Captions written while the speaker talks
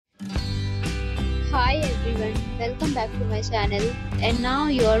Hi everyone, welcome back to my channel. And now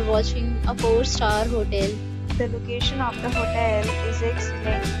you are watching a 4-star hotel. The location of the hotel is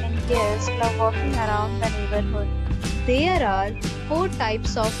excellent and guests love walking around the neighborhood. There are 4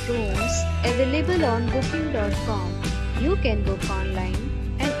 types of rooms available on booking.com. You can book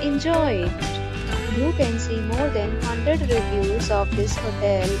online and enjoy it. You can see more than 100 reviews of this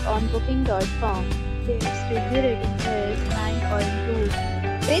hotel on booking.com. Its review rating is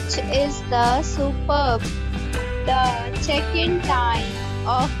 9.2, which is the superb. The check-in time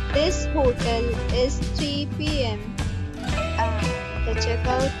of this hotel is 3 p.m. and the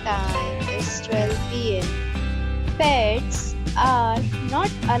checkout time is 12 p.m. Pets are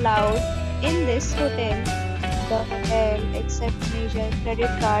not allowed in this hotel. The hotel accepts major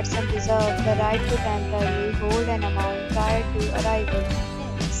credit cards and reserves the right to temporarily hold an amount prior to arrival.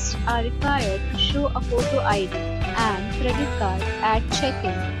 Guests are required to show a photo ID and credit card at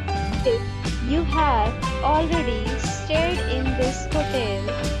check-in. If you have already stayed in this hotel,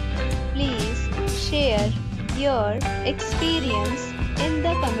 please share your experience in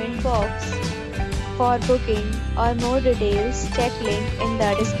the comment box. For booking or more details, check link in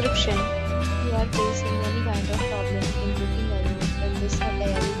the description. If you are facing any kind of problem in booking a room in this hotel,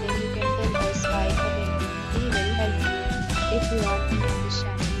 then you can tell us by commenting. We will help you. If you are new to this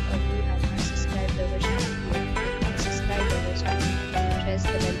channel or you have not subscribed our channel yet, then subscribe our channel and press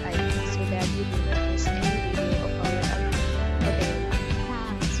the bell icon so that you do not miss any video of our upcoming hotel.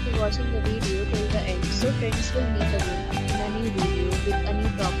 Thanks for watching the video till the end. So friends will meet again in a new video with a new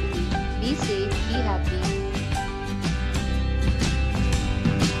property. Be safe, be happy.